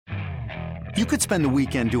You could spend the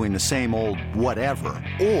weekend doing the same old whatever,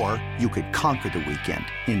 or you could conquer the weekend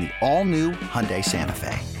in the all-new Hyundai Santa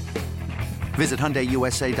Fe. Visit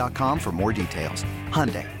HyundaiUSA.com for more details.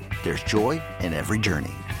 Hyundai, there's joy in every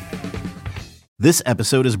journey. This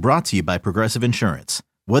episode is brought to you by Progressive Insurance.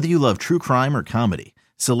 Whether you love true crime or comedy,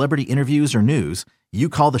 celebrity interviews or news, you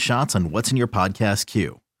call the shots on what's in your podcast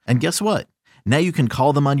queue. And guess what? Now you can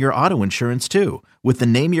call them on your auto insurance too with the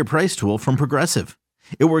Name Your Price tool from Progressive.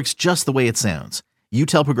 It works just the way it sounds. You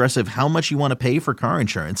tell Progressive how much you want to pay for car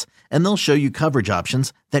insurance, and they'll show you coverage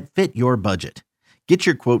options that fit your budget. Get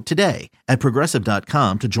your quote today at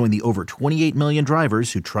Progressive.com to join the over 28 million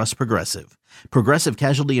drivers who trust Progressive. Progressive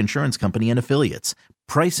Casualty Insurance Company and Affiliates.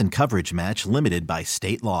 Price and coverage match limited by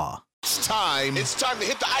state law. It's time to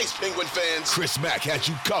hit the ice, Penguin fans. Chris Mack has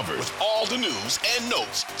you covered with all the news and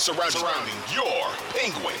notes surrounding your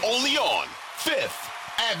Penguin. Only on Fifth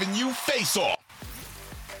Avenue Face-Off.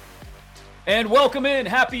 And welcome in.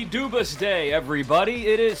 Happy Dubas Day, everybody.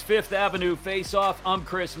 It is Fifth Avenue Face-Off. I'm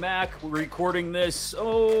Chris Mack. We're recording this,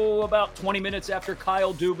 about 20 minutes after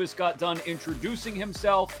Kyle Dubas got done introducing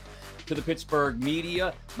himself to the Pittsburgh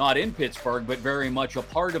media. Not in Pittsburgh, but very much a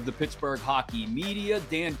part of the Pittsburgh hockey media.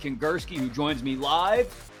 Dan Kingerski, who joins me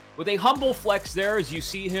live with a humble flex there as you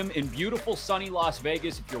see him in beautiful sunny Las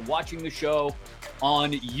Vegas. If you're watching the show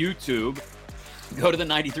on YouTube, go to the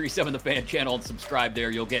 93.7 The Fan channel and subscribe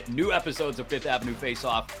there. You'll get new episodes of Fifth Avenue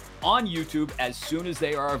Face-Off on YouTube as soon as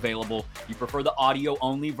they are available. You prefer the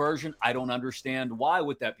audio-only version? I don't understand why,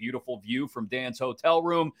 with that beautiful view from Dan's hotel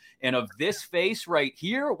room and of this face right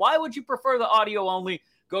here. Why would you prefer the audio-only?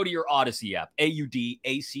 Go to your Odyssey app,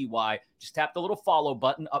 AUDACY. Just tap the little follow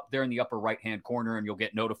button up there in the upper right-hand corner, and you'll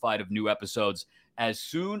get notified of new episodes as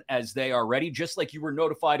soon as they are ready, just like you were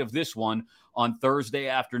notified of this one on Thursday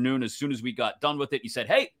afternoon. As soon as we got done with it, you said,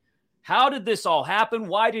 hey, how did this all happen?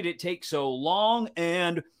 Why did it take so long?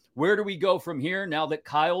 And where do we go from here now that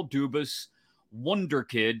Kyle Dubas, Wonder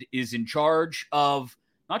Kid, is in charge of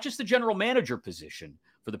not just the general manager position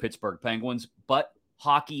for the Pittsburgh Penguins, but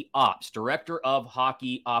hockey ops, director of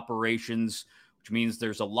hockey operations, which means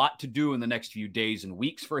there's a lot to do in the next few days and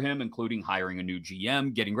weeks for him, including hiring a new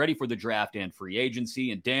GM, getting ready for the draft and free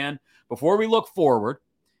agency. And Dan, before we look forward,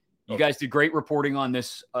 you guys did great reporting on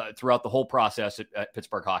this throughout the whole process at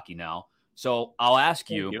Pittsburgh Hockey Now. So I'll ask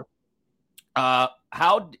you. How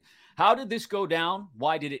did this go down?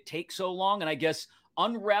 Why did it take so long? And I guess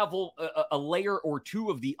unravel a layer or two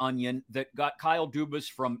of the onion that got Kyle Dubas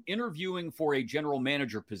from interviewing for a general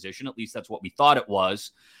manager position, at least that's what we thought it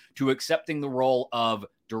was, to accepting the role of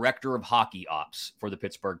director of hockey ops for the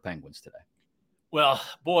Pittsburgh Penguins today. Well,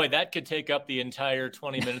 boy, that could take up the entire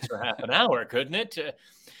 20 minutes or half an hour, couldn't it?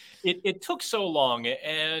 It took so long,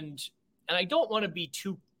 and I don't want to be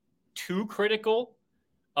too critical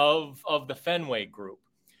of the Fenway group,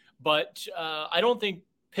 but I don't think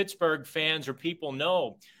Pittsburgh fans or people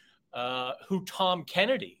know who Tom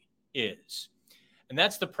Kennedy is. And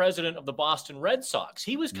that's the president of the Boston Red Sox.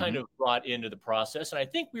 He was kind of brought into the process. And I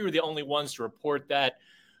think we were the only ones to report that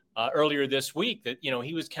earlier this week, that,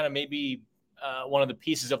 he was kind of maybe one of the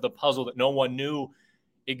pieces of the puzzle that no one knew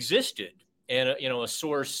existed. And, a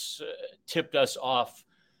source tipped us off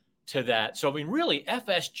to that. So, really,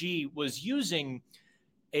 FSG was using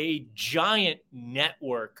a giant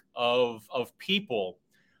network of people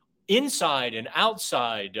inside and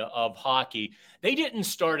outside of hockey. They didn't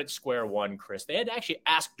start at square one, Chris. They had to actually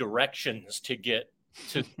ask directions to get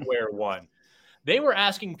to square one. They were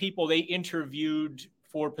asking people they interviewed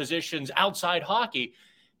for positions outside hockey,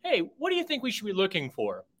 hey, what do you think we should be looking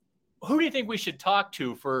for? Who do you think we should talk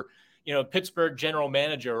to for, Pittsburgh general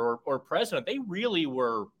manager or president? They really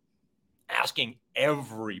were asking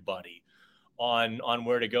everybody on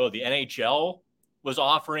where to go. The NHL was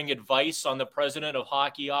offering advice on the president of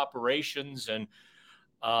hockey operations. And,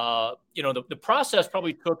 the process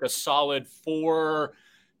probably took a solid 4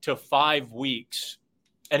 to 5 weeks.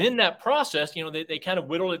 And in that process, they kind of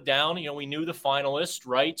whittled it down. We knew the finalists,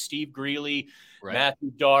 right? Steve Greeley, right.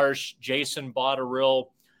 Matthew Darsh, Jason Botterill.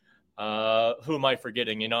 Who am I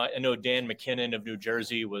forgetting? I know Dan McKinnon of New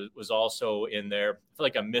Jersey was also in there. I feel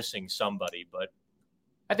like I'm missing somebody, but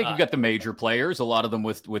I think you've got the major players, a lot of them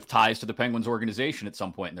with ties to the Penguins organization at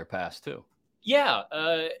some point in their past too. Yeah.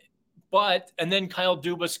 And then Kyle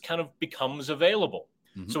Dubas kind of becomes available.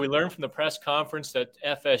 Mm-hmm. So we learned from the press conference that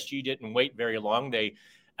FSG didn't wait very long. They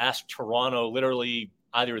asked Toronto literally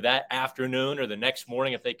either that afternoon or the next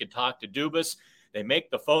morning if they could talk to Dubas. They make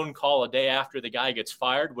the phone call a day after the guy gets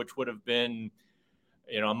fired, which would have been,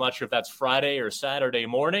 I'm not sure if that's Friday or Saturday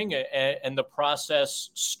morning, and the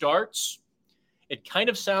process starts. It kind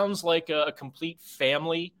of sounds like a complete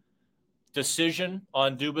family decision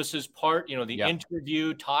on Dubas's part. You know, the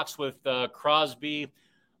interview, talks with Crosby,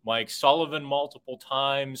 Mike Sullivan multiple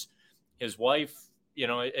times, his wife, you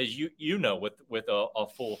know, as you know, with a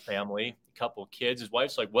full family, a couple of kids, his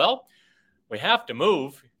wife's like, well, we have to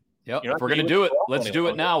move. Yep. If we're going to do it, let's do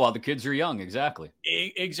it now while the kids are young. Exactly.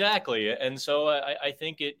 Exactly. And so I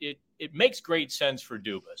think it makes great sense for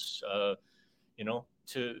Dubas, you know,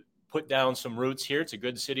 to put down some roots here. It's a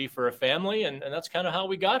good city for a family, and that's kind of how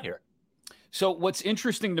we got here. So what's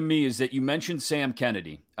interesting to me is that you mentioned Sam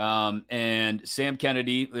Kennedy, and Sam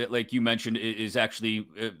Kennedy, like you mentioned, is actually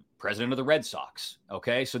president of the Red Sox.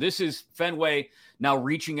 Okay, so this is Fenway now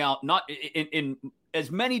reaching out, not in as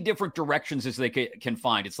many different directions as they can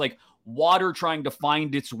find. It's like water trying to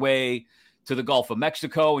find its way to the Gulf of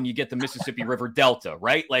Mexico, and you get the Mississippi River Delta,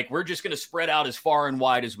 right? Like, we're just going to spread out as far and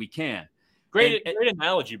wide as we can. Great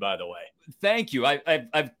analogy, by the way. Thank you.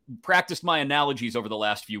 I've practiced my analogies over the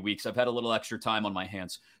last few weeks. I've had a little extra time on my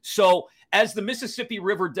hands. So as the Mississippi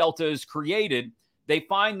River Delta is created, they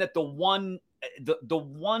find that the one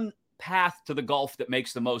path to the Gulf that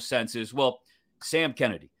makes the most sense is, well, Sam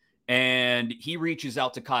Kennedy. And he reaches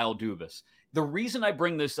out to Kyle Dubas. The reason I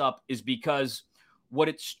bring this up is because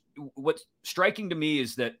what's striking to me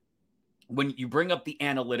is that when you bring up the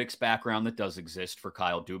analytics background that does exist for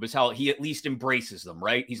Kyle Dubas, how he at least embraces them,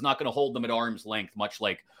 right? He's not going to hold them at arm's length, much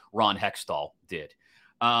like Ron Hextall did.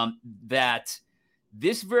 That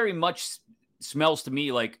this very much smells to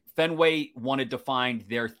me like Fenway wanted to find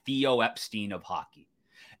their Theo Epstein of hockey.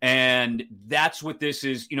 And that's what this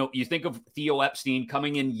is. You know, you think of Theo Epstein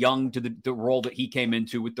coming in young to the role that he came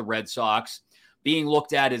into with the Red Sox, being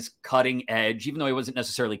looked at as cutting edge, even though he wasn't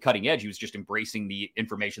necessarily cutting edge. He was just embracing the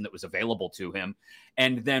information that was available to him,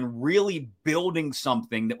 and then really building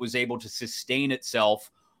something that was able to sustain itself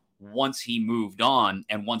once he moved on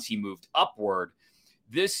and once he moved upward.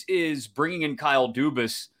 This is bringing in Kyle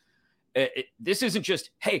Dubas. This isn't just,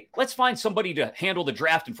 hey, let's find somebody to handle the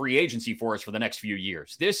draft and free agency for us for the next few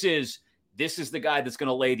years. This is the guy that's going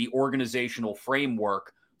to lay the organizational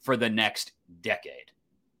framework for the next decade.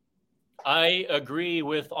 I agree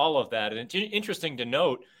with all of that. And it's interesting to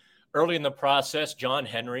note, early in the process, John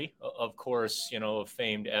Henry, of course, you know, a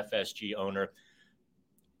famed FSG owner,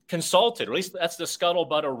 consulted, or at least that's the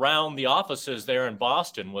scuttlebutt around the offices there in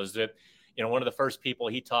Boston, was that, you know, one of the first people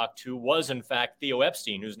he talked to was, in fact, Theo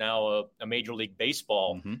Epstein, who's now a Major League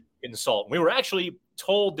Baseball consultant. We were actually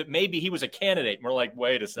told that maybe he was a candidate. And we're like,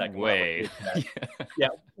 wait a second. Wait. Yeah,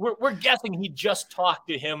 we're guessing he just talked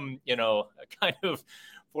to him, you know, kind of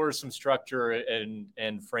for some structure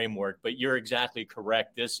and framework. But you're exactly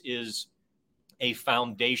correct. This is a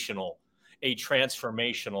foundational, a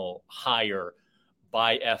transformational hire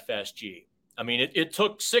by FSG. I mean, it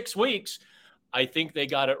took 6 weeks. I think they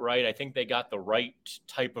got it right. I think they got the right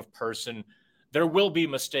type of person. There will be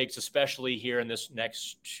mistakes, especially here in this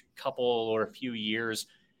next couple or a few years.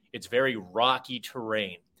 It's very rocky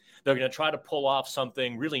terrain. They're going to try to pull off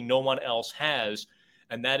something really no one else has,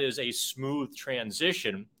 and that is a smooth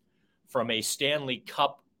transition from a Stanley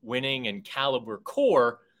Cup winning and caliber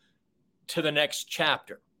core to the next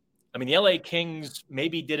chapter. I mean, the LA Kings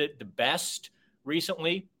maybe did it the best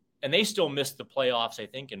recently, and they still missed the playoffs, I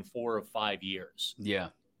think, in 4 or 5 years. Yeah.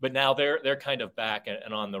 But now they're kind of back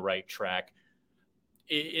and on the right track.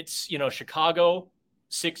 It's, you know, Chicago,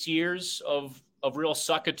 6 years of real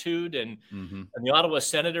suckitude, and the Ottawa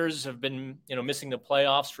Senators have been, you know, missing the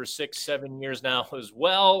playoffs for 6-7 years now as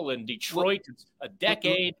well. And Detroit, it's a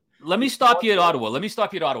decade. Let me stop you at Ottawa.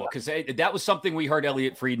 Because that was something we heard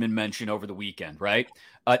Elliot Friedman mention over the weekend, right?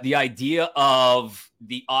 The idea of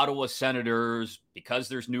the Ottawa Senators, because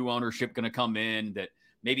there's new ownership going to come in, that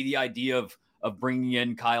maybe the idea of bringing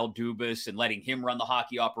in Kyle Dubas and letting him run the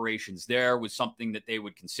hockey operations there was something that they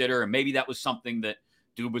would consider. And maybe that was something that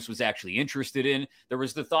Dubas was actually interested in. There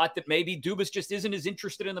was the thought that maybe Dubas just isn't as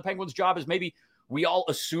interested in the Penguins' job as maybe we all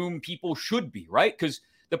assume people should be, right? Because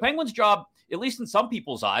the Penguins' job, at least in some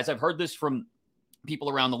people's eyes, I've heard this from people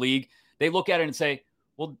around the league, they look at it and say,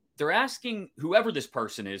 well, they're asking whoever this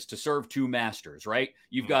person is to serve two masters, right?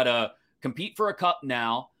 You've got to compete for a cup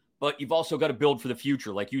now, but you've also got to build for the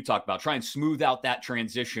future, like you talked about. Try and smooth out that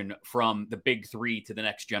transition from the big three to the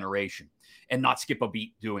next generation and not skip a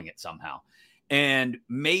beat doing it somehow. And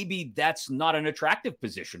maybe that's not an attractive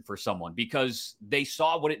position for someone because they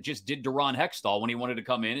saw what it just did to Ron Hextall when he wanted to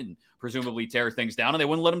come in and presumably tear things down, and they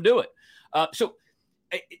wouldn't let him do it. So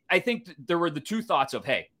I think there were the two thoughts of,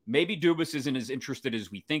 hey, maybe Dubas isn't as interested as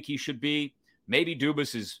we think he should be. Maybe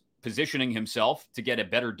Dubas is positioning himself to get a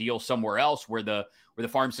better deal somewhere else where the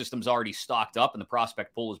farm system's already stocked up and the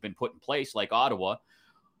prospect pool has been put in place, like Ottawa.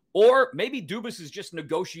 Or maybe Dubas is just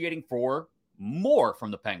negotiating for more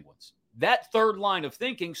from the Penguins. That third line of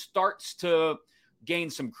thinking starts to gain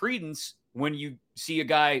some credence when you see a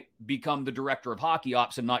guy become the director of hockey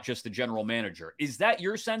ops and not just the general manager. Is that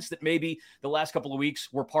your sense that maybe the last couple of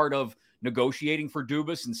weeks were part of negotiating for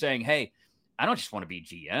Dubas and saying, hey, I don't just want to be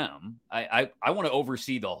GM. I want to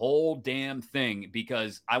oversee the whole damn thing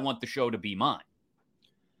because I want the show to be mine.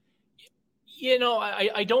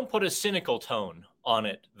 I don't put a cynical tone on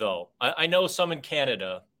it, though. I know some in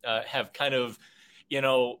Canada have kind of,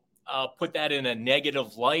 put that in a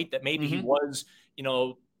negative light, that maybe he was,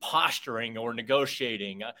 posturing or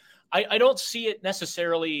negotiating. I don't see it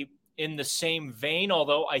necessarily in the same vein,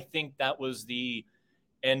 although I think that was the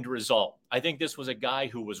end result. I think this was a guy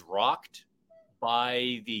who was rocked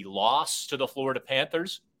by the loss to the Florida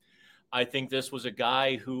Panthers. I think this was a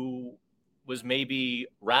guy who was maybe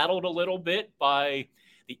rattled a little bit by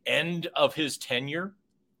the end of his tenure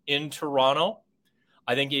in Toronto.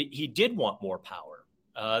 I think he did want more power.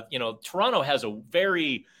 Toronto has a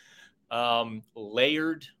very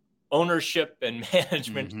layered ownership and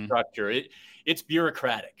management structure. It's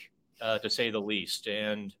bureaucratic, to say the least.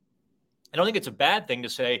 And I don't think it's a bad thing to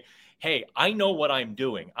say, hey, I know what I'm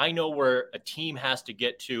doing. I know where a team has to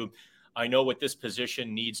get to. I know what this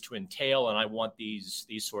position needs to entail, and I want these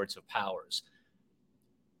sorts of powers.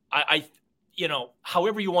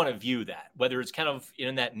 However you want to view that, whether it's kind of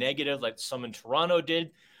in that negative, like some in Toronto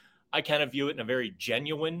did, I kind of view it in a very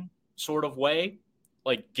genuine sort of way.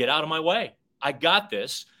 Like, get out of my way. I got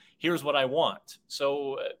this. Here's what I want.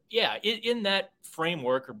 So, in that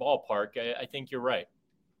framework or ballpark, I think you're right.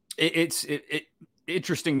 It's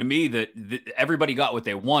interesting to me that everybody got what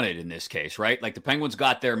they wanted in this case, right? Like the Penguins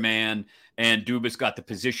got their man and Dubas got the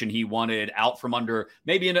position he wanted out from under.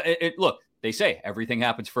 Maybe look, they say everything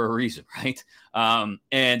happens for a reason, right?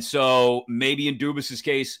 And so maybe in Dubas's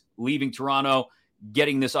case, leaving Toronto,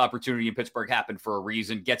 getting this opportunity in Pittsburgh happened for a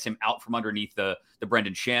reason, gets him out from underneath the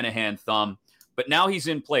Brendan Shanahan thumb. But now he's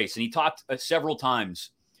in place, and he talked several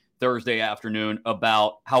times Thursday afternoon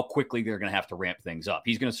about how quickly they're going to have to ramp things up.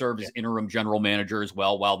 He's going to serve as interim general manager as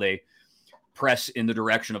well while they press in the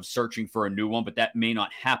direction of searching for a new one, but that may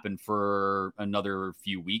not happen for another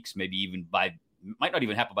few weeks, maybe even might not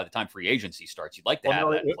even happen by the time free agency starts. You'd like to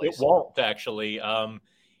have that in place. It won't, actually.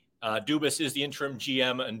 Dubas is the interim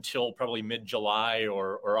GM until probably mid-July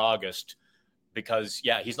or August because,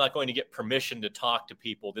 he's not going to get permission to talk to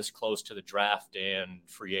people this close to the draft and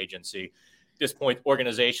free agency. At this point,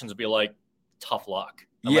 organizations will be like, tough luck.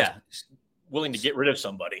 Willing to get rid of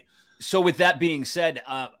somebody. So with that being said,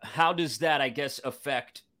 how does that, I guess,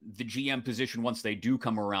 affect the GM position once they do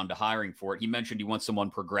come around to hiring for it? He mentioned he wants someone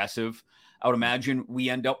progressive. I would imagine we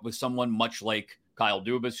end up with someone much like Kyle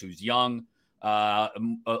Dubas, who's young, a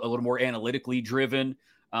little more analytically driven.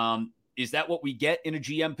 Is that what we get in a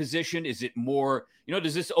GM position? Is it more,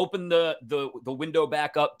 does this open the window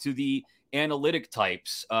back up to the analytic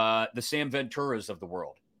types, the Sam Venturas of the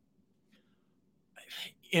world?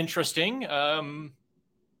 Interesting. We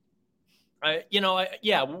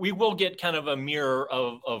will get kind of a mirror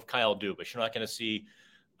of Kyle Dubas. You're not going to see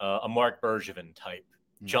a Mark Bergevin type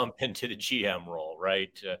jump into the GM role,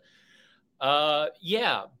 right? But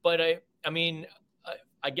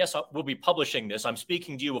I guess we'll be publishing this. I'm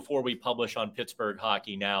speaking to you before we publish on Pittsburgh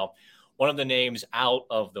Hockey Now. One of the names out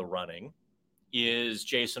of the running is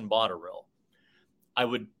Jason Botterill. I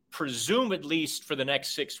would presume at least for the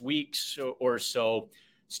next 6 weeks or so,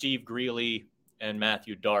 Steve Greeley and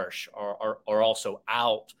Matthew Darche are also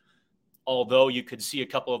out. Although you could see a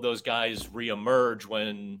couple of those guys reemerge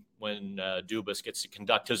when Dubas gets to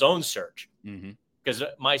conduct his own search. Because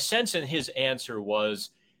my sense in his answer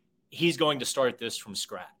was he's going to start this from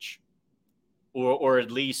scratch, or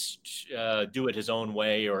at least do it his own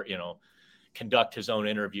way, or conduct his own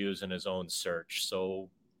interviews and his own search. So,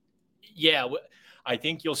 I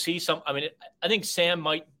think you'll see some. I think Sam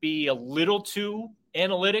might be a little too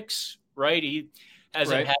analytics, right? He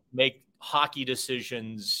hasn't had to make hockey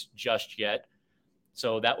decisions just yet.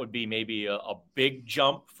 So that would be maybe a big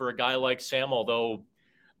jump for a guy like Sam, although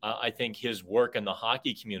I think his work in the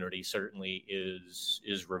hockey community certainly is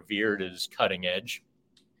revered as cutting edge.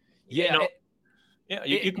 You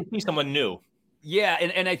can see someone new. Yeah,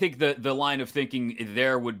 and I think the line of thinking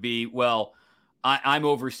there would be, well, I'm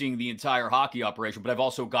overseeing the entire hockey operation, but I've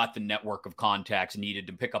also got the network of contacts needed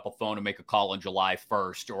to pick up a phone and make a call on July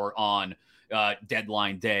 1st or on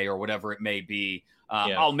deadline day or whatever it may be.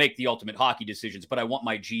 I'll make the ultimate hockey decisions, but I want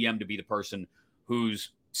my GM to be the person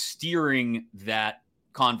who's steering that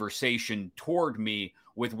conversation toward me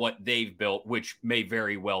with what they've built, which may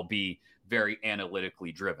very well be very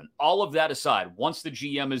analytically driven. All of that aside, once the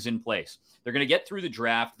GM is in place, they're going to get through the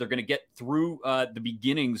draft. They're going to get through the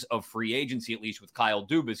beginnings of free agency, at least with Kyle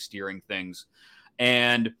Dubas steering things.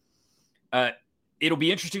 And it'll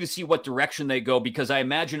be interesting to see what direction they go, because I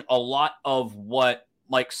imagine a lot of what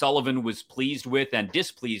Mike Sullivan was pleased with and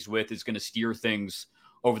displeased with is going to steer things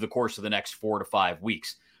over the course of the next 4 to 5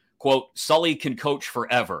 weeks. Quote, Sully can coach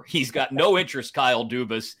forever. He's got no interest, Kyle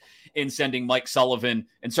Dubas, in sending Mike Sullivan,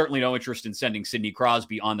 and certainly no interest in sending Sidney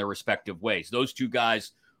Crosby on their respective ways. Those two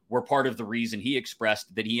guys were part of the reason he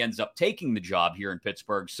expressed that he ends up taking the job here in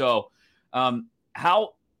Pittsburgh. So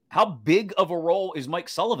how big of a role is Mike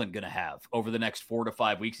Sullivan going to have over the next 4 to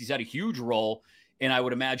 5 weeks? He's had a huge role in, I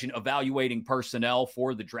would imagine, evaluating personnel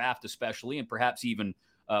for the draft especially, and perhaps even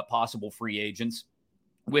possible free agents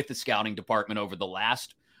with the scouting department over the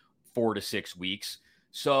last 4 to 6 weeks.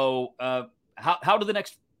 So how do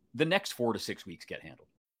the next 4 to 6 weeks get handled?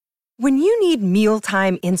 When you need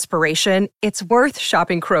mealtime inspiration, it's worth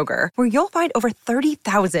shopping Kroger, where you'll find over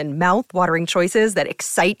 30,000 mouth-watering choices that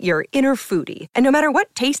excite your inner foodie. And no matter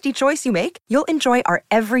what tasty choice you make, you'll enjoy our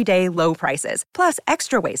everyday low prices, plus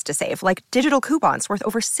extra ways to save, like digital coupons worth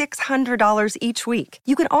over $600 each week.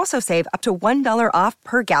 You can also save up to $1 off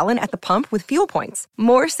per gallon at the pump with fuel points.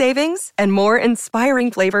 More savings and more inspiring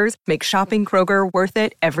flavors make shopping Kroger worth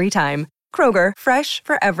it every time. Kroger, fresh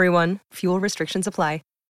for everyone. Fuel restrictions apply.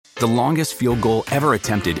 The longest field goal ever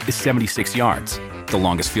attempted is 76 yards. The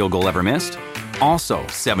longest field goal ever missed? Also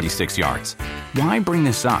 76 yards. Why bring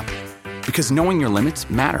this up? Because knowing your limits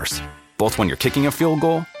matters, both when you're kicking a field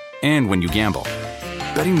goal and when you gamble.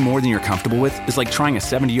 Betting more than you're comfortable with is like trying a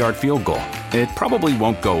 70-yard field goal. It probably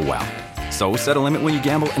won't go well. So set a limit when you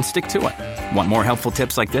gamble and stick to it. Want more helpful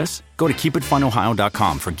tips like this? Go to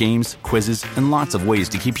keepitfunohio.com for games, quizzes, and lots of ways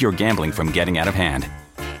to keep your gambling from getting out of hand.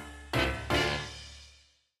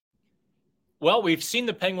 Well, we've seen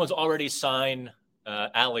the Penguins already sign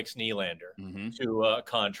Alex Nylander to a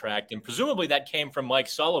contract, and presumably that came from Mike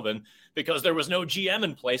Sullivan because there was no GM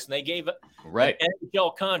in place, and they gave an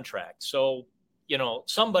NHL contract. So,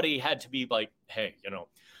 somebody had to be like, hey,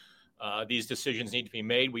 these decisions need to be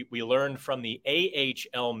made. We learned from the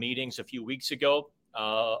AHL meetings a few weeks ago,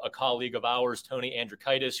 a colleague of ours, Tony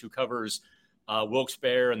Andrikaitis, who covers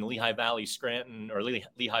Wilkes-Barre and the Lehigh Valley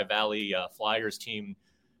Lehigh Valley Flyers team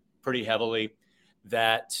pretty heavily,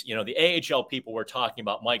 that, the AHL people were talking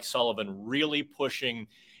about Mike Sullivan really pushing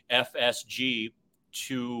FSG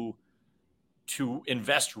to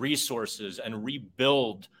invest resources and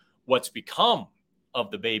rebuild what's become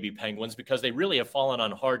of the baby Penguins, because they really have fallen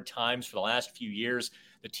on hard times for the last few years.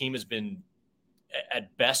 The team has been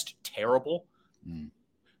at best terrible.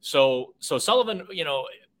 So Sullivan,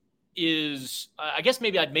 is, I guess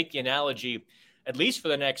maybe I'd make the analogy, at least for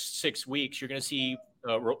the next 6 weeks, you're going to see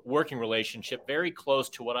working relationship very close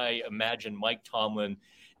to what I imagine Mike Tomlin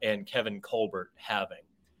and Kevin Colbert having,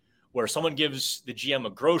 where someone gives the GM a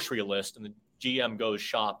grocery list and the GM goes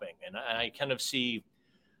shopping. And I kind of see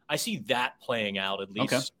that playing out, at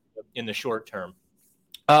least in the short term.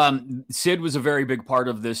 Sid was a very big part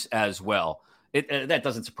of this as well. That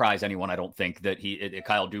doesn't surprise anyone, I don't think, that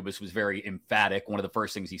Kyle Dubas was very emphatic. One of the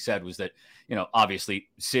first things he said was that, obviously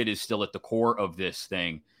Sid is still at the core of this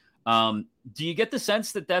thing. Do you get the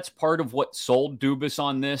sense that that's part of what sold Dubas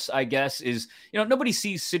on this, I guess, is, nobody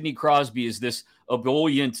sees Sidney Crosby as this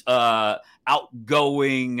ebullient,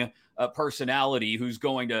 outgoing personality who's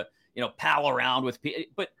going to, pal around with people,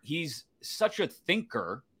 but he's such a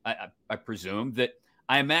thinker, I presume, that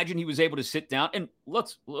I imagine he was able to sit down and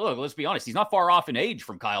let's be honest, he's not far off in age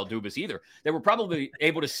from Kyle Dubas either. They were probably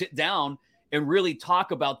able to sit down and really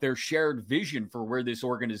talk about their shared vision for where this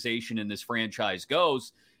organization and this franchise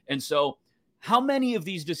goes. And so how many of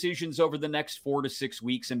these decisions over the next 4 to 6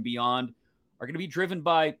 weeks and beyond are going to be driven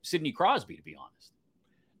by Sidney Crosby, to be honest?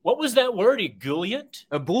 What was that word? Ebullient?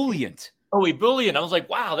 Ebullient. Oh, ebullient. I was like,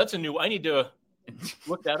 wow, that's I need to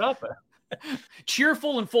look that up.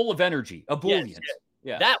 Cheerful and full of energy. Ebullient. Yes.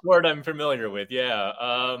 Yeah. That word I'm familiar with.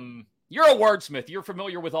 Yeah. You're a wordsmith. You're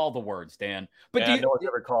familiar with all the words, Dan. But no one's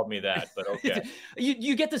ever called me that, but okay.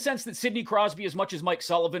 You get the sense that Sidney Crosby, as much as Mike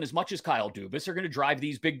Sullivan, as much as Kyle Dubas, are going to drive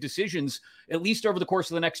these big decisions, at least over the course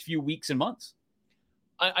of the next few weeks and months.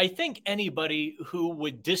 I think anybody who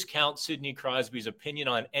would discount Sidney Crosby's opinion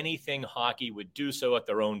on anything hockey would do so at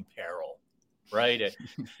their own peril, right?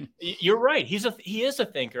 You're right. He is a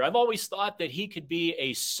thinker. I've always thought that he could be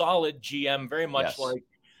a solid GM, very much like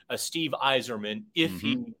a Steve Yzerman, if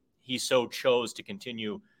he so chose to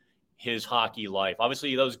continue his hockey life.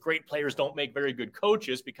 Obviously, those great players don't make very good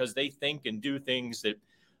coaches because they think and do things that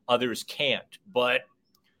others can't. But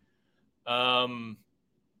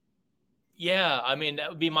Yeah, I mean, that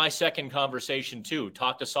would be my second conversation too.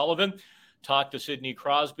 Talk to Sullivan, talk to Sidney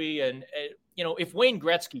Crosby. And, if Wayne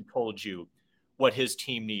Gretzky told you what his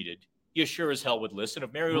team needed, you sure as hell would listen.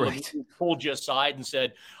 If Mario Lemieux pulled you aside and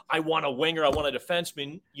said, I want a winger, I want a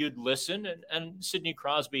defenseman, you'd listen. And Sidney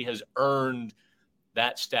Crosby has earned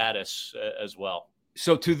that status as well.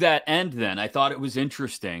 So to that end, then, I thought it was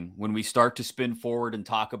interesting when we start to spin forward and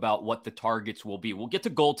talk about what the targets will be. We'll get to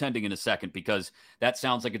goaltending in a second because that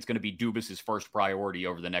sounds like it's going to be Dubas' first priority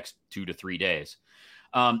over the next 2 to 3 days.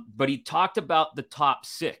 But he talked about the top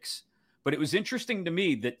 6. But it was interesting to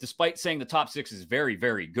me that despite saying the top 6 is very,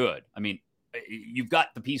 very good, I mean, you've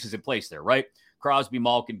got the pieces in place there, right? Crosby,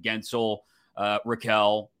 Malkin, Gensel,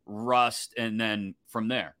 Raquel, Rust, and then from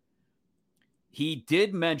there. He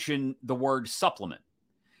did mention the word supplement,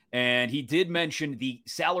 and he did mention the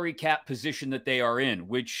salary cap position that they are in,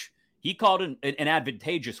 which he called an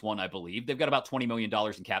advantageous one, I believe. They've got about $20 million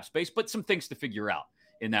in cap space, but some things to figure out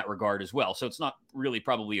in that regard as well. So it's not really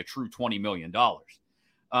probably a true $20 million.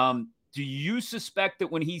 Do you suspect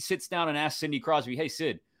that when he sits down and asks Sidney Crosby, hey,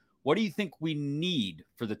 Sid, what do you think we need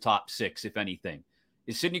for the top 6, if anything?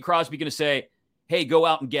 Is Sidney Crosby going to say, hey, go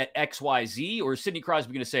out and get X, Y, Z? Or is Sidney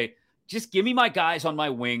Crosby going to say, just give me my guys on my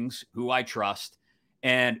wings who I trust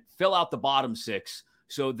and fill out the bottom 6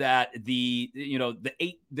 so that the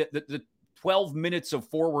 12 minutes of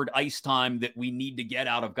forward ice time that we need to get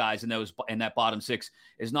out of guys in that bottom 6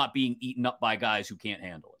 is not being eaten up by guys who can't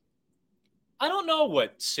handle it? I don't know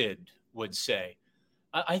what Sid would say.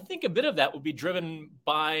 I think a bit of that would be driven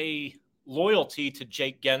by loyalty to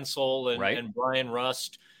Jake Gensel and Brian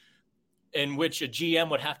Rust, in which a GM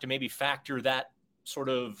would have to maybe factor that sort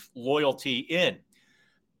of loyalty in.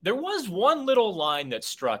 There was one little line that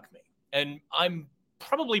struck me, and I'm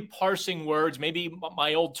probably parsing words. Maybe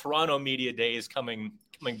my old Toronto media day is coming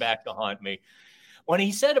back to haunt me. When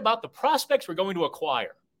he said about the prospects we're going to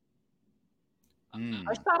acquire,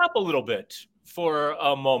 I sat up a little bit for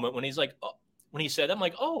a moment when he said, I'm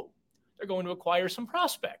like, oh, they're going to acquire some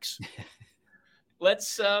prospects.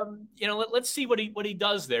 Let's see what he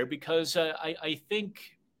does there, because I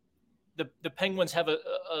think the Penguins have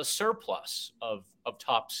a surplus of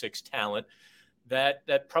top 6 talent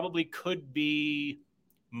that probably could be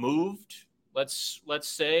moved, let's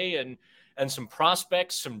say, and some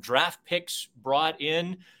prospects, some draft picks brought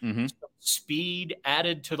in, some speed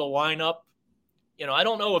added to the lineup. I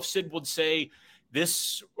don't know if Sid would say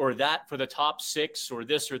this or that for the top 6 or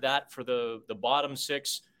this or that for the bottom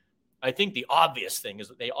 6. I think the obvious thing is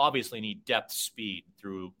that they obviously need depth speed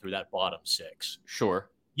through that bottom 6.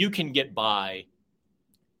 Sure. You can get by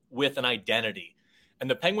with an identity. And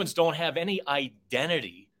the Penguins don't have any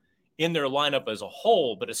identity in their lineup as a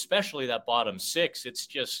whole, but especially that bottom 6. It's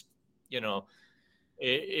just,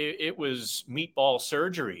 it was meatball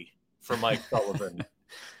surgery for Mike Sullivan.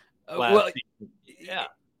 Yeah.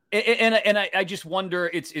 And I just wonder,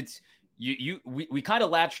 we kind of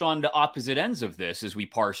latched on to opposite ends of this as we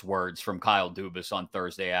parse words from Kyle Dubas on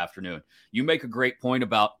Thursday afternoon. You make a great point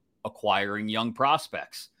about acquiring young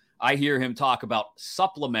prospects. I hear him talk about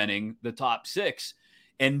supplementing the top 6.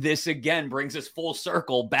 And this again brings us full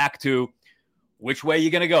circle back to which way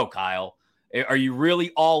you going to go, Kyle? Are you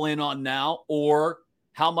really all in on now, or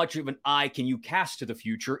how much of an eye can you cast to the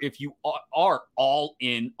future if you are all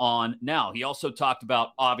in on now? He also talked about,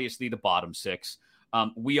 obviously, the bottom 6.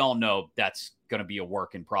 We all know that's going to be a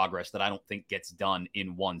work in progress that I don't think gets done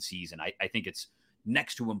in one season. I think it's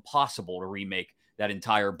next to impossible to remake that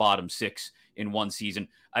entire bottom 6 in one season.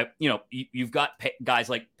 You've got guys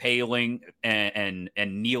like Paling and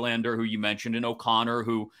Nylander, who you mentioned, and O'Connor,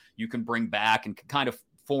 who you can bring back and can kind of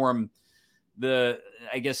form the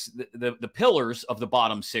pillars of the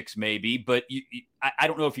bottom 6 maybe, but I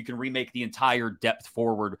don't know if you can remake the entire depth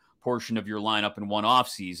forward portion of your lineup in one off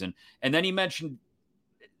season. And then he mentioned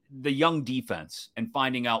the young defense and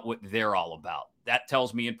finding out what they're all about. That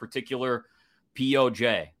tells me in particular,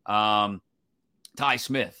 POJ, Ty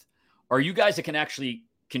Smith. Are you guys that can actually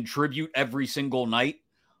contribute every single night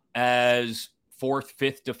as 4th,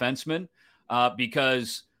 5th defenseman?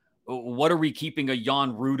 Because what are we keeping a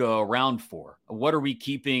Jan Ruda around for? What are we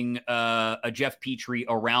keeping a Jeff Petrie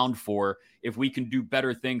around for if we can do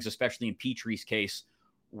better things, especially in Petrie's case,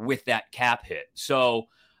 with that cap hit? So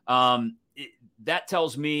that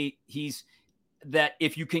tells me that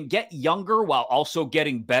if you can get younger while also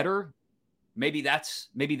getting better, maybe that's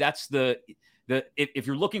if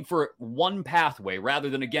you're looking for one pathway rather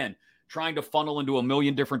than, again, trying to funnel into a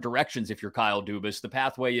million different directions. If you're Kyle Dubas, the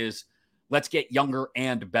pathway is let's get younger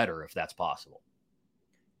and better, if that's possible.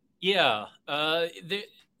 Yeah.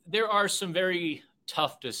 There are some very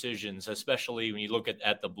tough decisions, especially when you look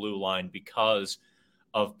at the blue line because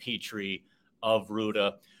of Petrie, of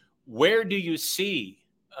Ruda. Where do you see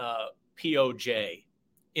POJ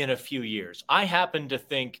in a few years? I happen to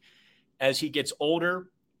think as he gets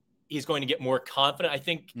older, he's going to get more confident. I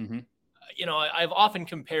think, I've often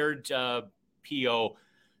compared PO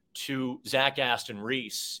to Zach Aston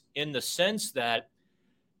Reese in the sense that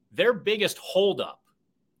their biggest holdup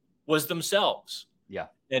was themselves. Yeah.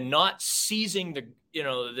 And not seizing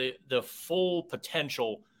the full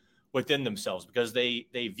potential within themselves because they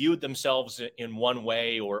viewed themselves in one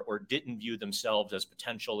way or didn't view themselves as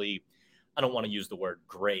potentially, I don't want to use the word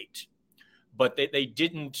great, but they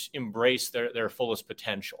didn't embrace their fullest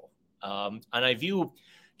potential. And I view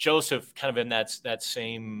Joseph kind of in that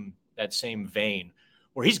same vein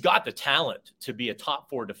where he's got the talent to be a top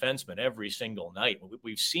 4 defenseman every single night.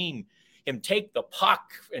 We've seen him take the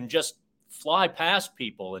puck and just fly past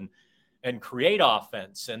people and create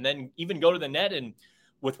offense and then even go to the net and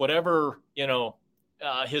with whatever,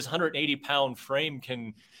 his 180-pound frame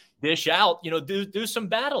can dish out, do some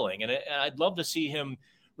battling. And I'd love to see him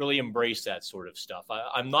really embrace that sort of stuff.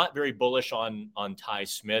 I'm not very bullish on Ty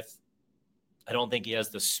Smith. I don't think he has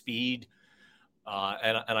the speed.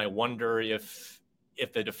 And I wonder if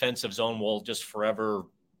the defensive zone will just forever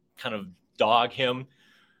kind of dog him.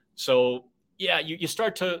 So, yeah, you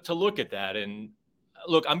start to look at that. And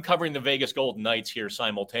look, I'm covering the Vegas Golden Knights here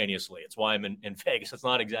simultaneously. It's why I'm in Vegas. It's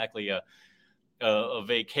not exactly a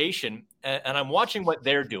vacation. And I'm watching what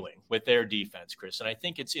they're doing with their defense, Chris. And I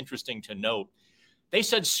think it's interesting to note they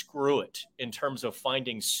said screw it in terms of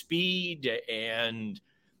finding speed and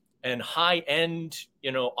high-end,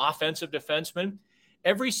 offensive defensemen.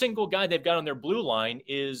 Every single guy they've got on their blue line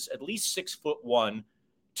is at least 6'1",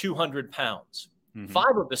 200 pounds. Mm-hmm. 5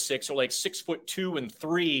 of the 6 are like 6'2" and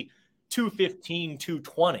 3, 215,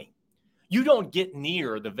 220. You don't get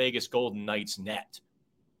near the Vegas Golden Knights net.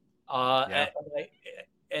 And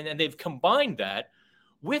they've combined that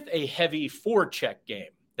with a heavy forecheck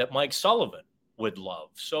game that Mike Sullivan would love.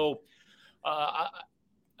 So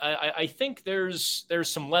I think there's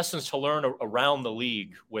some lessons to learn around the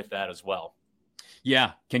league with that as well.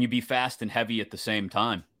 Yeah. Can you be fast and heavy at the same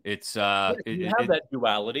time? It's you have that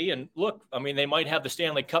duality. And look, I mean, they might have the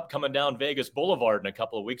Stanley Cup coming down Vegas Boulevard in a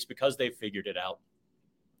couple of weeks because they figured it out.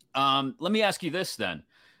 Let me ask you this then.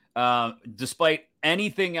 Despite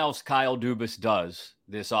anything else Kyle Dubas does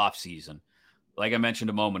this offseason, like I mentioned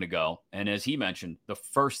a moment ago, and as he mentioned, the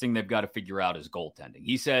first thing they've got to figure out is goaltending.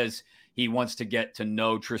 He says he wants to get to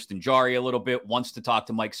know Tristan Jarry a little bit, wants to talk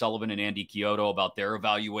to Mike Sullivan and Andy Chiodo about their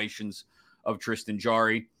evaluations of Tristan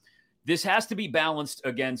Jarry. This has to be balanced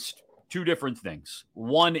against two different things.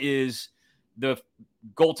 One is the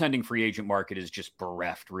goaltending free agent market is just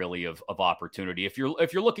bereft really of opportunity. If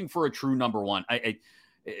you're looking for a true number one,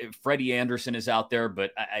 Freddie Anderson is out there,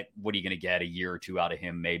 but what are you going to get? A year or two out of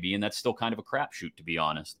him maybe, and that's still kind of a crapshoot to be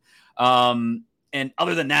honest. And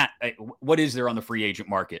other than that, what is there on the free agent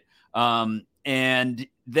market? And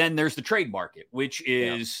then there's the trade market, which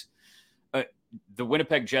is the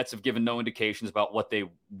Winnipeg Jets have given no indications about what they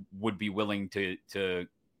would be willing to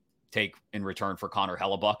take in return for Connor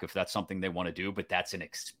Hellebuck, if that's something they want to do, but that's an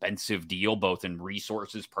expensive deal, both in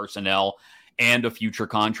resources, personnel, and a future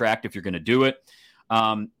contract if you're going to do it.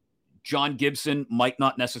 John Gibson might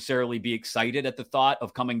not necessarily be excited at the thought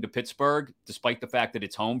of coming to Pittsburgh, despite the fact that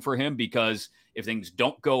it's home for him, because if things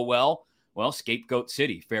don't go well, scapegoat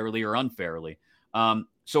city, fairly or unfairly.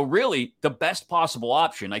 So really, the best possible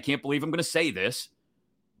option, I can't believe I'm going to say this,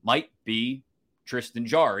 might be Tristan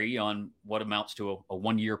Jarry on what amounts to a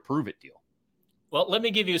one-year prove-it deal. Well, let me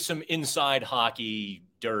give you some inside hockey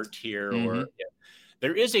dirt here. Mm-hmm.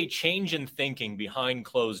 There is a change in thinking behind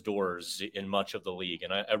closed doors in much of the league.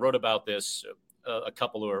 And I wrote about this a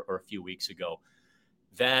couple or a few weeks ago,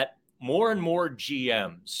 that more and more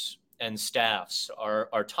GMs and staffs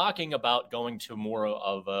are talking about going to more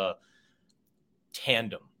of a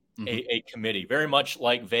tandem, a committee, very much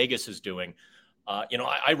like Vegas is doing.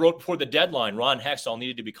 I wrote before the deadline, Ron Hextall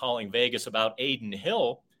needed to be calling Vegas about Aiden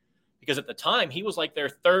Hill because at the time he was like their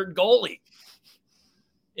third goalie.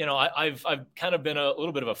 I've kind of been a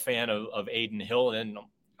little bit of a fan of Aiden Hill, and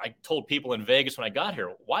I told people in Vegas when I got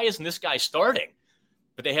here, why isn't this guy starting?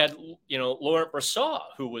 But they had, Laurent Brossoit,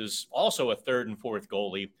 who was also a third and fourth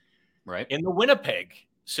goalie, right, in the Winnipeg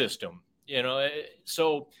system.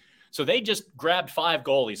 So they just grabbed 5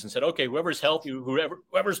 goalies and said, okay, whoever's healthy,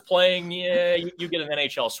 whoever's playing, you get an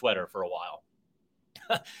NHL sweater for a while.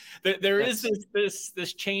 There is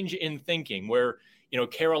this change in thinking where,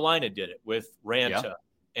 Carolina did it with Ranta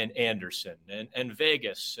and Anderson and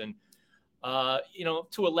Vegas. And To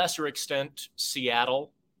a lesser extent,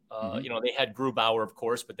 Seattle. They had Grubauer, of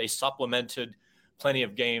course, but they supplemented plenty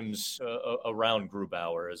of games around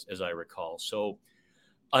Grubauer, as I recall. So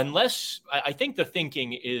I think the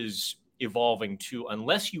thinking is evolving to,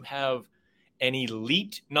 unless you have an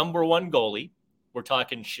elite number one goalie, we're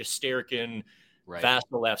talking Shesterkin, right,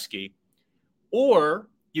 Vasilevsky, or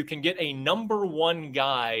you can get a number one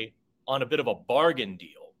guy on a bit of a bargain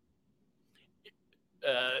deal.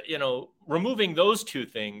 Removing those two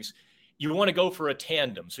things, you want to go for a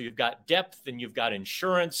tandem. So you've got depth and you've got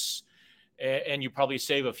insurance, and you probably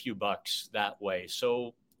save a few bucks that way.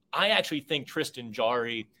 So I actually think Tristan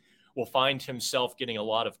Jarry will find himself getting a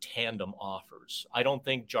lot of tandem offers. I don't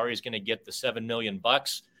think Jarry's going to get the $7 million,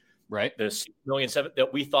 right, the $6 million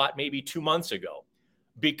that we thought maybe 2 months ago,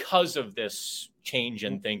 because of this change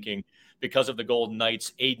in thinking, because of the Golden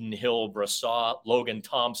Knights, Aiden Hill, Brassard, Logan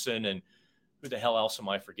Thompson, and who the hell else am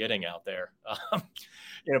I forgetting out there?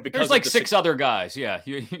 Because there's like six other guys. Yeah,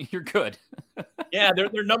 you're good. Yeah,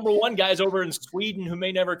 they're number one guys over in Sweden who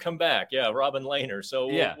may never come back. Yeah, Robin Lehner. So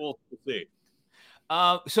we'll see.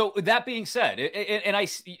 So that being said,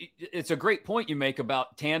 it's a great point you make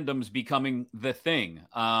about tandems becoming the thing.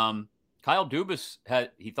 Kyle Dubas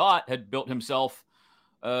had built himself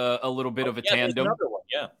a little bit of a tandem. Another one,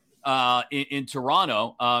 in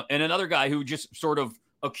Toronto, and another guy who just sort of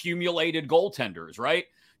accumulated goaltenders, right?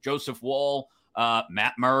 Joseph Woll,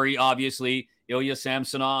 Matt Murray, obviously, Ilya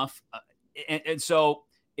Samsonov. And so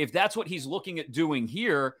if that's what he's looking at doing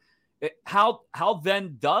here, how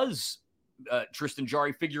then does Tristan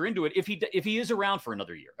Jarry figure into it if he is around for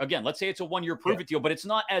another year? Again, let's say it's a 1-year prove-it deal, but it's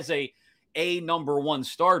not as a number one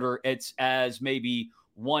starter. It's as maybe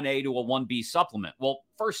 1A to a 1B supplement. Well,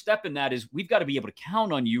 first step in that is we've got to be able to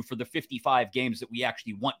count on you for the 55 games that we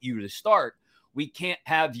actually want you to start. We can't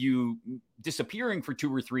have you disappearing for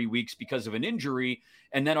 2 or 3 weeks because of an injury,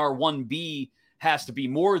 and then our 1B has to be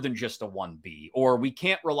more than just a 1B, or we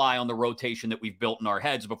can't rely on the rotation that we've built in our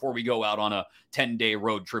heads before we go out on a 10-day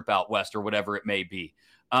road trip out west or whatever it may be.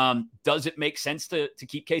 Does it make sense to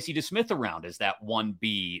keep Casey DeSmith around as that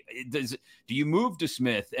 1B? Do you move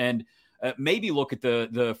DeSmith and maybe look at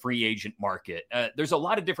the free agent market? There's a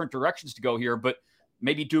lot of different directions to go here, but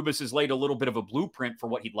maybe Dubas has laid a little bit of a blueprint for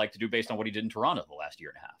what he'd like to do based on what he did in Toronto the last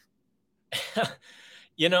year and a half.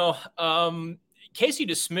 Casey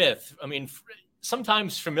DeSmith, I mean,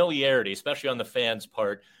 sometimes familiarity, especially on the fans'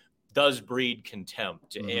 part, does breed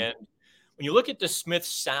contempt. Mm-hmm. And when you look at DeSmith's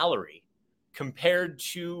salary compared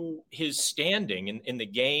to his standing in the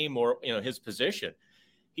game or, his position,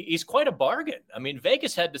 he's quite a bargain. I mean,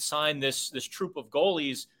 Vegas had to sign this troop of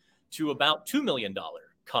goalies to about $2 million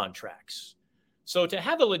contracts. So to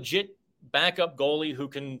have a legit backup goalie who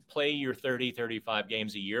can play your 30, 35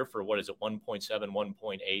 games a year for, 1.7,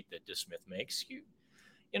 1.8 that DeSmith makes,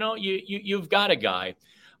 you've got a guy.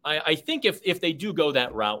 I think if they do go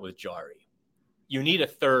that route with Jarry, you need a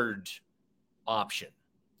third option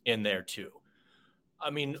in there too. I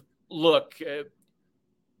mean, look,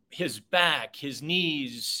 his back, his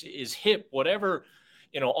knees, his hip, whatever,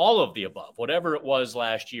 all of the above, whatever it was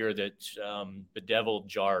last year that bedeviled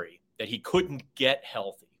Jarry, that he couldn't get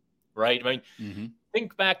healthy, right? I mean,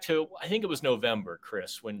 think back to, I think it was November,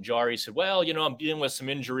 Chris, when Jarry said, well, I'm dealing with some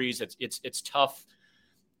injuries. It's tough.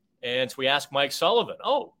 And so we asked Mike Sullivan,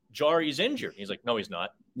 oh, Jarry's injured. He's like, no, he's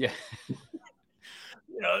not. Yeah.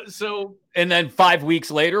 So. And then 5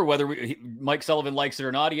 weeks later, whether Mike Sullivan likes it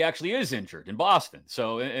or not, he actually is injured in Boston.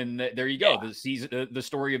 So, and there you go. Yeah. The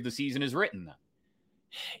story of the season is written then.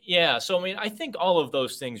 Yeah. So, I mean, I think all of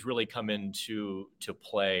those things really come into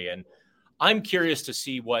play. And I'm curious to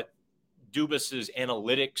see what Dubas's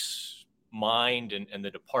analytics mind and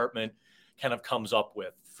the department kind of comes up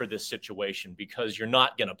with for this situation, because you're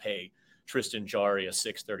not going to pay Tristan Jarry a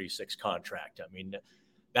 $636 contract. I mean,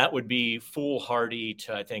 that would be foolhardy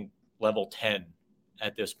to, I think, level 10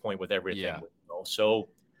 at this point with everything. Yeah. So,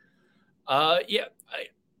 I'm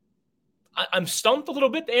stumped a little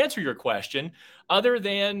bit to answer your question, other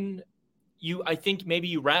than I think maybe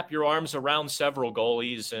you wrap your arms around several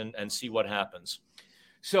goalies and see what happens.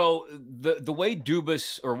 So the way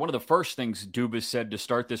Dubas, or one of the first things Dubas said to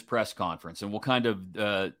start this press conference, and we'll kind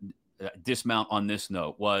of dismount on this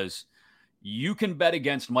note, was you can bet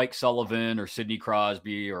against Mike Sullivan or Sidney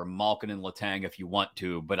Crosby or Malkin and Letang if you want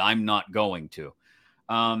to, but I'm not going to.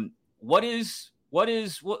 What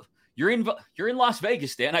you're in Las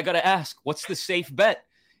Vegas, Dan? I got to ask, what's the safe bet?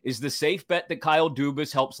 Is the safe bet that Kyle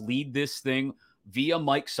Dubas helps lead this thing via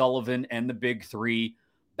Mike Sullivan and the Big Three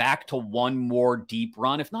back to one more deep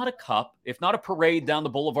run, if not a cup, if not a parade down the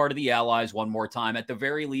Boulevard of the Allies one more time, at the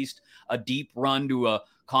very least, a deep run to a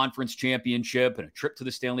conference championship and a trip to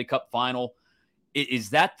the Stanley Cup final. Is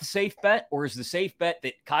that the safe bet, or is the safe bet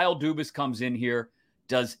that Kyle Dubas comes in here,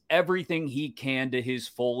 does everything he can to his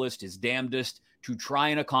fullest, his damnedest to try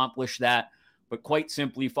and accomplish that, but quite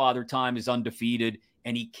simply, Father Time is undefeated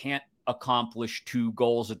and he can't accomplish 2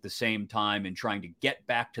 goals at the same time and trying to get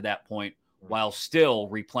back to that point while still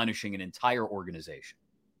replenishing an entire organization?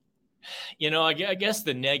 I guess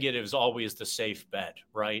the negative is always the safe bet,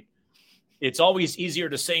 right? It's always easier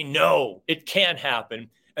to say, no, it can't happen,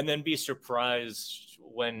 and then be surprised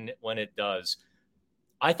when it does.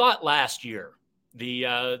 I thought last year,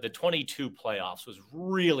 the 22 playoffs was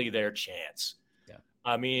really their chance. Yeah.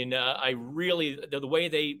 I mean, the way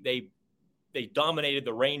they dominated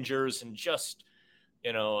the Rangers and just,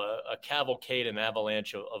 a cavalcade and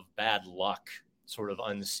avalanche of bad luck sort of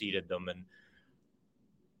unseated them. And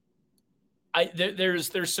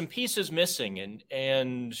there's some pieces missing,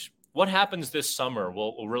 and what happens this summer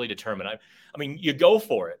will really determine. I mean, you go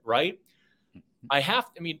for it, right?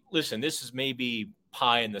 Listen, this is maybe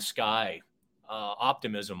pie in the sky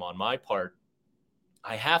optimism on my part.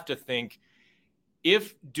 I have to think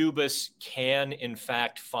if Dubas can, in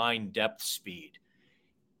fact, find depth speed,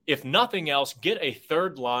 if nothing else, get a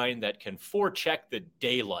third line that can forecheck the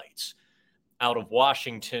daylights out of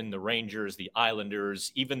Washington, the Rangers, the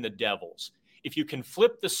Islanders, even the Devils. If you can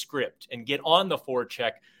flip the script and get on the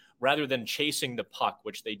forecheck rather than chasing the puck,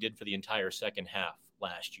 which they did for the entire second half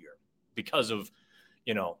last year because of,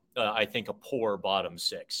 I think a poor bottom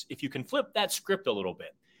 6. If you can flip that script a little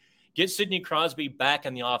bit, get Sidney Crosby back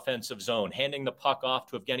in the offensive zone, handing the puck off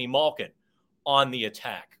to Evgeny Malkin on the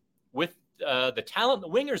attack. With the talent, the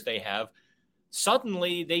wingers they have,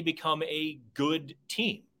 suddenly they become a good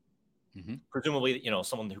team. Mm-hmm. Presumably,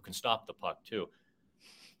 someone who can stop the puck too.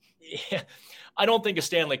 Yeah, I don't think a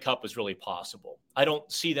Stanley Cup is really possible. I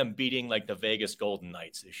don't see them beating like the Vegas Golden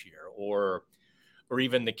Knights this year or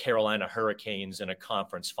even the Carolina Hurricanes in a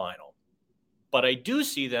conference final. But I do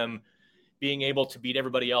see them being able to beat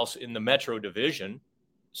everybody else in the Metro Division.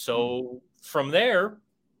 So from there,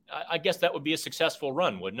 I guess that would be a successful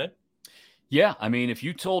run, wouldn't it? Yeah, I mean, if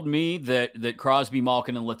you told me that Crosby,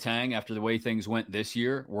 Malkin, and Letang, after the way things went this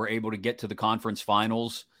year, were able to get to the conference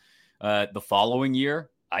finals the following year,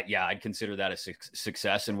 I'd consider that a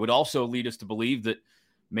success, and would also lead us to believe that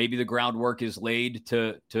maybe the groundwork is laid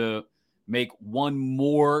to make one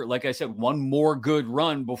more, like I said, one more good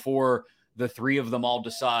run before the 3 of them all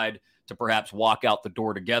decide to perhaps walk out the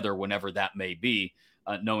door together whenever that may be.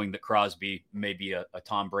 Knowing that Crosby may be a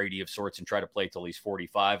Tom Brady of sorts and try to play till he's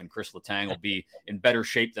 45, and Chris Letang will be in better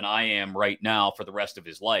shape than I am right now for the rest of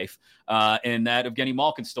his life. And that Evgeny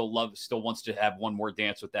Malkin still wants to have one more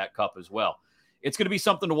dance with that cup as well. It's going to be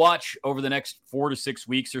something to watch over the next 4 to 6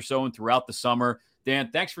 weeks or so and throughout the summer. Dan,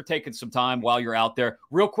 thanks for taking some time while you're out there.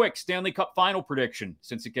 Real quick, Stanley Cup final prediction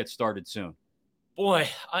since it gets started soon. Boy,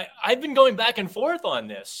 I've been going back and forth on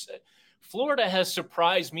this. Florida has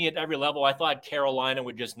surprised me at every level. I thought Carolina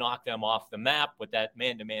would just knock them off the map with that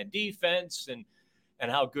man-to-man defense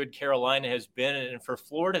and how good Carolina has been. And for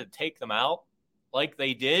Florida to take them out like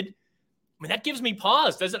they did, I mean, that gives me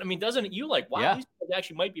pause. Doesn't it? You like, wow, These guys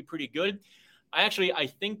actually might be pretty good. I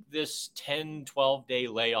think this 10, 12-day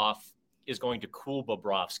layoff is going to cool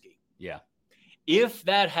Bobrovsky. Yeah. If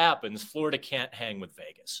that happens, Florida can't hang with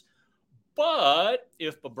Vegas. But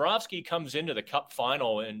if Bobrovsky comes into the Cup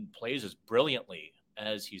final and plays as brilliantly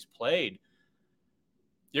as he's played,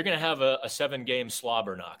 you're going to have a 7-game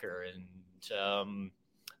slobber knocker. And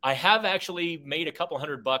I have actually made a couple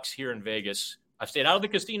 $100 here in Vegas. I've stayed out of the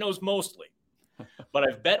casinos mostly, but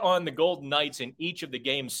I've bet on the Golden Knights in each of the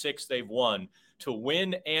game 6 they've won to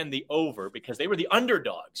win and the over because they were the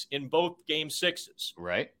underdogs in both game 6s.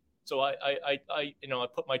 Right. So I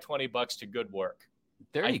put my $20 to good work.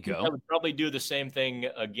 There you go. I would probably do the same thing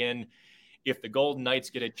again if the Golden Knights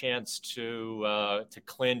get a chance to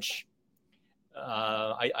clinch.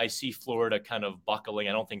 I see Florida kind of buckling.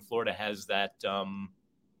 I don't think Florida has that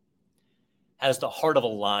has the heart of a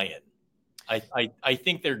lion. I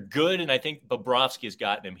think they're good, and I think Bobrovsky has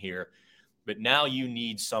gotten him here. But now you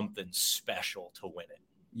need something special to win it.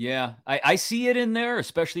 Yeah, I see it in there,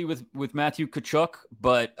 especially with Matthew Tkachuk.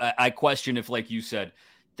 But I question if, like you said,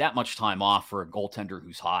 that much time off for a goaltender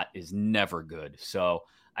who's hot is never good. So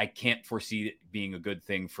I can't foresee it being a good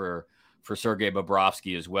thing for Sergei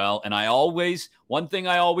Bobrovsky as well. And one thing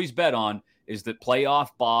I always bet on is that playoff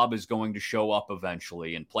Bob is going to show up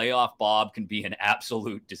eventually. And playoff Bob can be an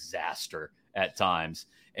absolute disaster at times.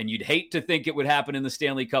 And you'd hate to think it would happen in the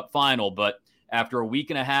Stanley Cup final, but after a week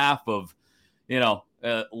and a half of,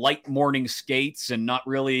 light morning skates and not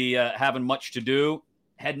really having much to do,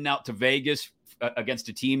 heading out to Vegas against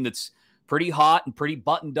a team that's pretty hot and pretty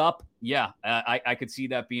buttoned up. Yeah, I could see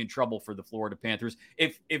that being trouble for the Florida Panthers.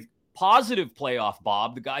 If positive playoff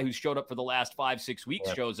Bob, the guy who's showed up for the last 5-6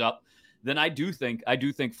 weeks, shows up, then I do think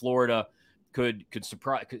Florida could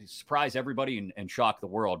surprise everybody and shock the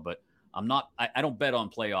world. But I don't bet on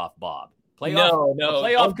playoff Bob. No. A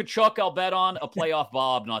playoff Kachuk I'll bet on. A playoff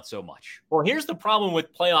Bob, not so much. Well, here's the problem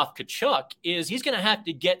with playoff Kachuk is he's going to have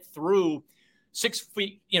to get through 6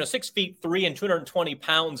 feet 3 and 220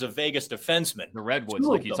 pounds of Vegas defensemen. The Redwoods,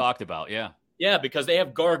 like you talked about, yeah. Yeah, because they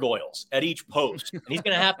have gargoyles at each post. And he's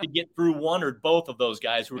going to have to get through one or both of those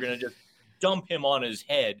guys who are going to just dump him on his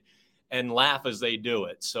head and laugh as they do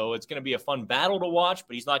it. So it's going to be a fun battle to watch,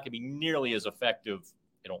 but he's not going to be nearly as effective,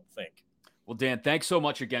 I don't think. Well, Dan, thanks so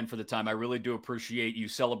much again for the time. I really do appreciate you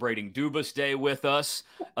celebrating Dubas Day with us.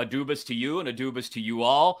 A Dubas to you and a Dubas to you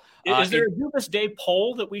all. Is there a Dubas Day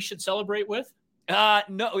poll that we should celebrate with?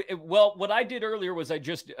 No. Well, what I did earlier was I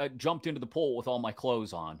just jumped into the pool with all my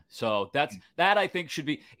clothes on. So that I think should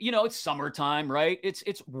be, it's summertime, right? It's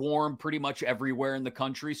warm pretty much everywhere in the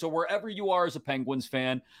country. So wherever you are as a Penguins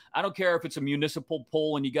fan, I don't care if it's a municipal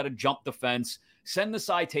pool and you got to jump the fence, send the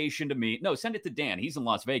citation to me. No, send it to Dan. He's in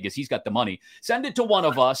Las Vegas. He's got the money. Send it to one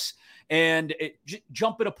of us and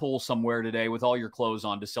jump in a pool somewhere today with all your clothes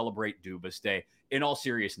on to celebrate Dubas Day. In all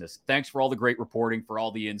seriousness, thanks for all the great reporting, for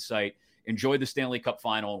all the insight. Enjoy the Stanley Cup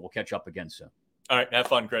final, and we'll catch up again soon. All right. Have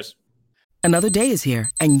fun, Chris. Another day is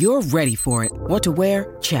here, and you're ready for it. What to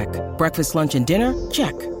wear? Check. Breakfast, lunch, and dinner?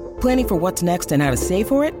 Check. Planning for what's next and how to save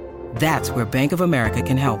for it? That's where Bank of America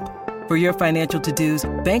can help. For your financial to-dos,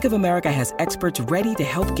 Bank of America has experts ready to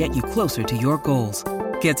help get you closer to your goals.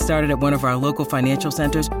 Get started at one of our local financial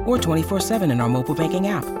centers or 24/7 in our mobile banking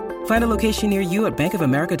app. Find a location near you at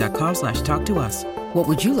bankofamerica.com/talktous. What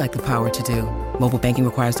would you like the power to do? Mobile banking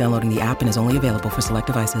requires downloading the app and is only available for select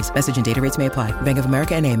devices. Message and data rates may apply. Bank of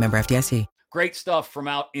America N.A., member FDIC. Great stuff from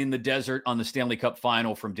out in the desert on the Stanley Cup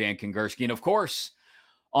final from Dan Kingerski. And of course,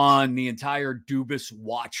 on the entire Dubas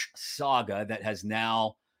watch saga that has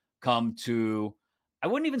now come to, I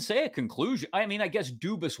wouldn't even say a conclusion. I mean, I guess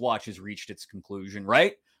Dubas watch has reached its conclusion,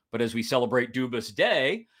 right? But as we celebrate Dubas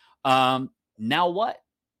Day, now what?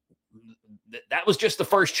 That was just the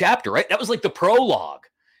first chapter, right? That was like the prologue.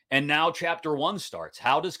 And now chapter 1 starts.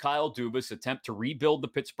 How does Kyle Dubas attempt to rebuild the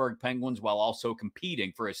Pittsburgh Penguins while also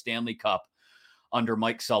competing for a Stanley Cup under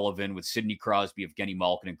Mike Sullivan with Sidney Crosby, Evgeny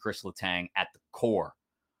Malkin, and Chris Letang at the core?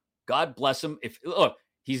 God bless him.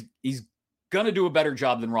 He's going to do a better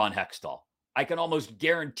job than Ron Hextall. I can almost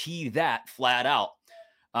guarantee that flat out.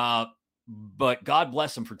 But God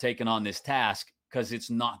bless him for taking on this task, because it's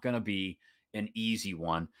not going to be an easy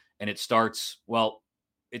one. And it's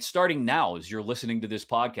starting now as you're listening to this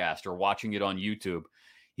podcast or watching it on YouTube.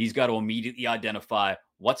 He's got to immediately identify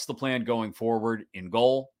what's the plan going forward in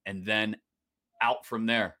goal, and then out from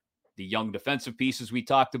there. The young defensive pieces we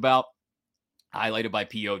talked about, highlighted by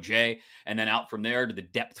POJ, and then out from there to the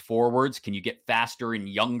depth forwards. Can you get faster and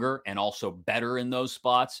younger and also better in those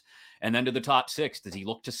spots? And then to the top 6. Does he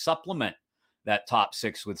look to supplement that top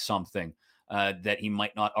 6 with something that he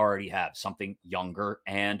might not already have, something younger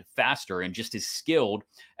and faster and just as skilled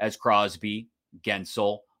as Crosby,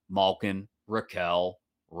 Gensel, Malkin, Raquel,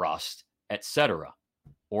 Rust, etc.?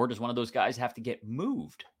 Or does one of those guys have to get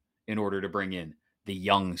moved in order to bring in the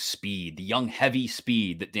young speed, the young heavy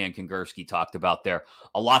speed that Dan Kingerski talked about there?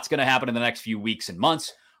 A lot's going to happen in the next few weeks and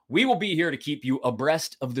months. We will be here to keep you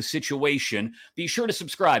abreast of the situation. Be sure to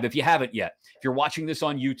subscribe if you haven't yet. If you're watching this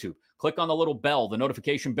on YouTube, click on the little bell, the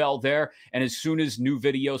notification bell there. And as soon as new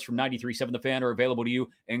videos from 93.7 The Fan are available to you,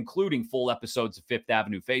 including full episodes of Fifth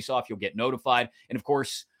Avenue Face-Off, you'll get notified. And of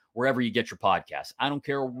course, wherever you get your podcasts, I don't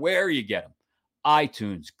care where you get them.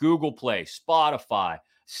 iTunes, Google Play, Spotify,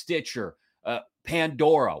 Stitcher,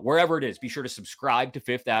 Pandora, wherever it is, be sure to subscribe to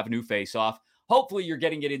Fifth Avenue Face-Off. Hopefully you're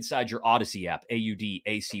getting it inside your Odyssey app,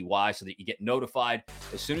 AUDACY, so that you get notified.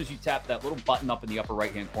 As soon as you tap that little button up in the upper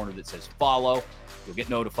right-hand corner that says follow, you'll get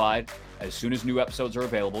notified as soon as new episodes are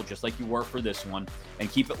available, just like you were for this one. And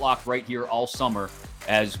keep it locked right here all summer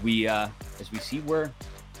as we see where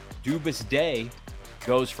Dubas Day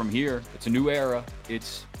goes from here. It's a new era.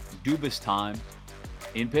 It's Dubas time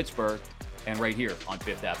in Pittsburgh and right here on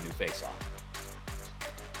Fifth Avenue Face-Off.